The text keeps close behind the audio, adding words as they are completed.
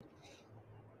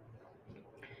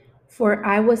For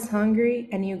I was hungry,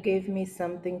 and you gave me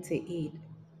something to eat.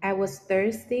 I was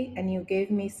thirsty, and you gave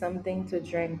me something to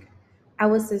drink. I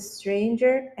was a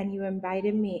stranger, and you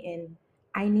invited me in.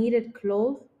 I needed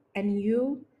clothes, and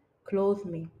you clothed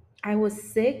me. I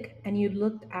was sick, and you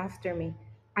looked after me.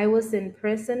 I was in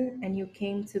prison, and you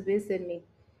came to visit me.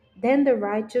 Then the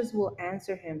righteous will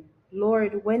answer him,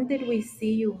 Lord, when did we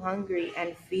see you hungry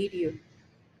and feed you?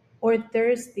 Or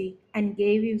thirsty and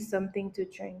gave you something to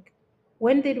drink?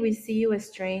 When did we see you a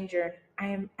stranger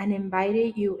and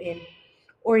invited you in,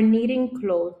 or needing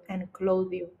clothes and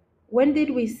clothed you? When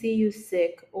did we see you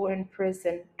sick or in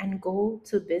prison and go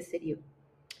to visit you?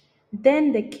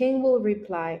 Then the king will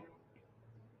reply,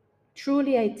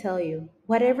 truly I tell you,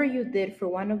 whatever you did for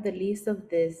one of the least of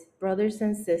these brothers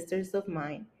and sisters of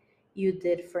mine, you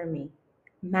did for me.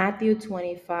 Matthew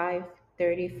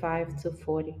 25:35 to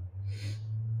 40.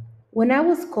 When I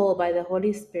was called by the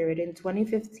Holy Spirit in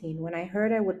 2015, when I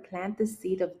heard I would plant the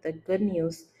seed of the good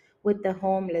news with the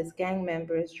homeless, gang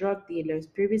members, drug dealers,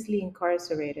 previously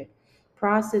incarcerated,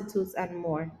 prostitutes, and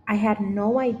more, I had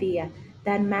no idea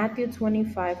that Matthew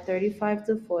 25:35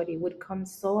 to 40 would come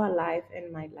so alive in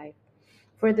my life,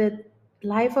 for the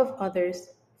life of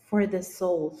others, for the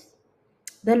souls.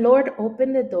 The Lord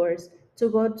opened the doors to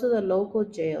go to the local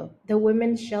jail, the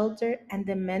women's shelter, and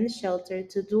the men's shelter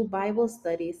to do Bible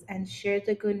studies and share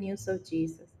the good news of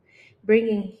Jesus,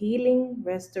 bringing healing,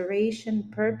 restoration,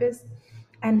 purpose,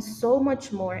 and so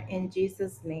much more in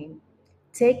Jesus' name.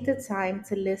 Take the time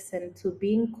to listen to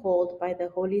being called by the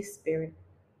Holy Spirit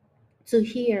to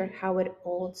hear how it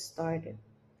all started.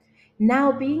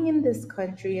 Now, being in this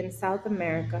country in South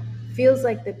America feels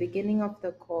like the beginning of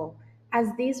the call, as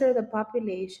these are the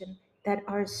population that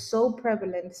are so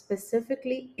prevalent,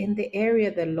 specifically in the area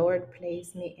the Lord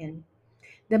placed me in.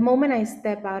 The moment I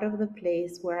step out of the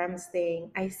place where I'm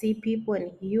staying, I see people in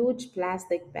huge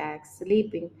plastic bags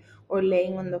sleeping or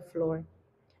laying on the floor.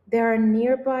 There are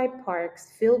nearby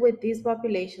parks filled with these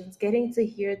populations getting to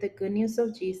hear the good news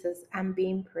of Jesus and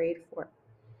being prayed for.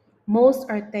 Most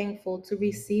are thankful to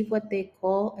receive what they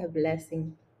call a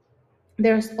blessing.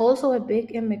 There's also a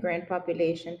big immigrant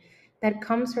population that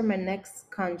comes from a next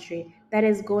country that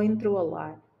is going through a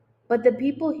lot. But the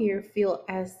people here feel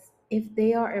as if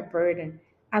they are a burden,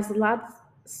 as lots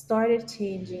started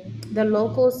changing the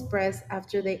locals' press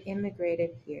after they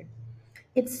immigrated here.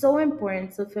 It's so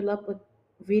important to fill up with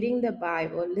reading the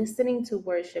Bible, listening to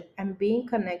worship, and being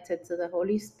connected to the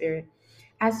Holy Spirit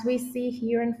as we see,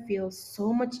 hear, and feel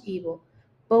so much evil.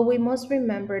 But we must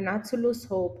remember not to lose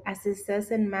hope, as it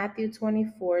says in Matthew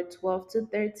 24:12 to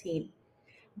 13.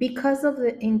 Because of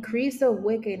the increase of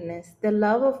wickedness, the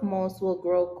love of most will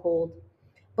grow cold,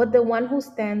 but the one who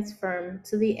stands firm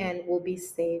to the end will be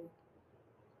saved.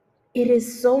 It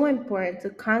is so important to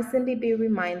constantly be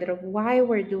reminded of why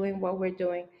we're doing what we're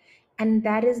doing. And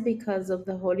that is because of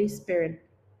the Holy Spirit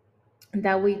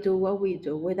that we do what we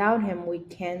do. Without Him, we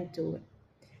can't do it.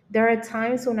 There are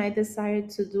times when I desire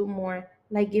to do more,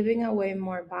 like giving away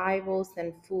more Bibles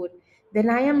and food. Then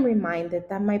I am reminded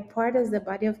that my part as the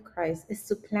body of Christ is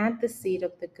to plant the seed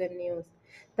of the good news,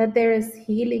 that there is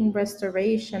healing,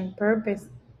 restoration, purpose,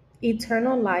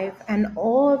 eternal life, and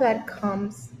all that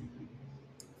comes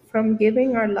from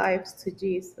giving our lives to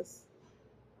Jesus.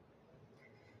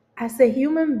 As a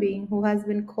human being who has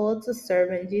been called to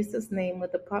serve in Jesus' name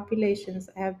with the populations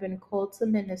I have been called to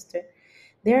minister,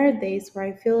 there are days where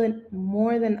I feel it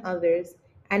more than others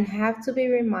and have to be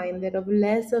reminded of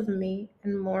less of me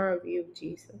and more of you,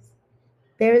 Jesus.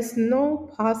 There is no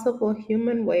possible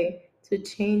human way to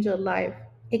change a life.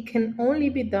 It can only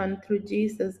be done through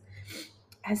Jesus,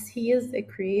 as He is the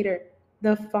Creator.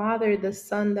 The Father, the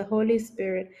Son, the Holy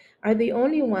Spirit are the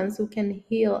only ones who can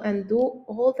heal and do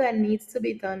all that needs to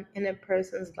be done in a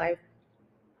person's life.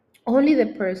 Only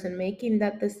the person making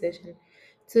that decision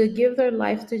to give their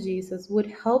life to Jesus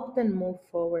would help them move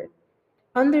forward.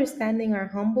 Understanding our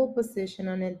humble position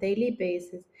on a daily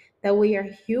basis, that we are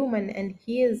human and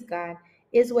He is God,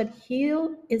 is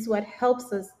what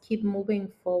helps us keep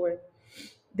moving forward.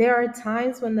 There are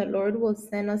times when the Lord will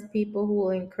send us people who will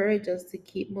encourage us to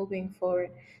keep moving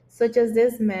forward, such as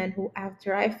this man who,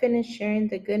 after I finished sharing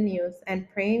the good news and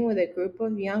praying with a group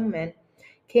of young men,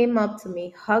 came up to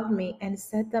me, hugged me, and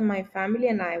said that my family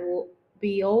and I will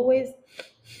be always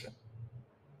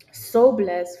so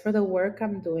blessed for the work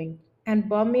I'm doing, and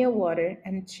bought me a water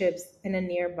and chips in a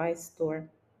nearby store.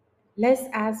 Let's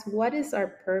ask, what is our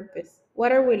purpose?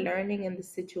 What are we learning in the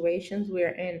situations we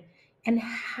are in? And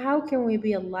how can we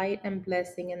be a light and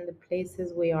blessing in the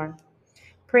places we are?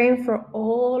 Praying for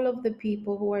all of the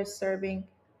people who are serving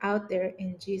out there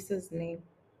in Jesus' name.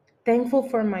 Thankful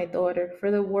for my daughter,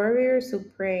 for the warriors who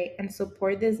pray and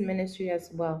support this ministry as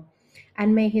well.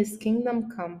 And may his kingdom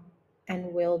come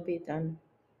and will be done.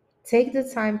 Take the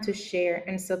time to share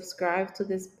and subscribe to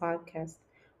this podcast.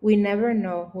 We never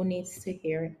know who needs to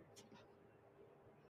hear it.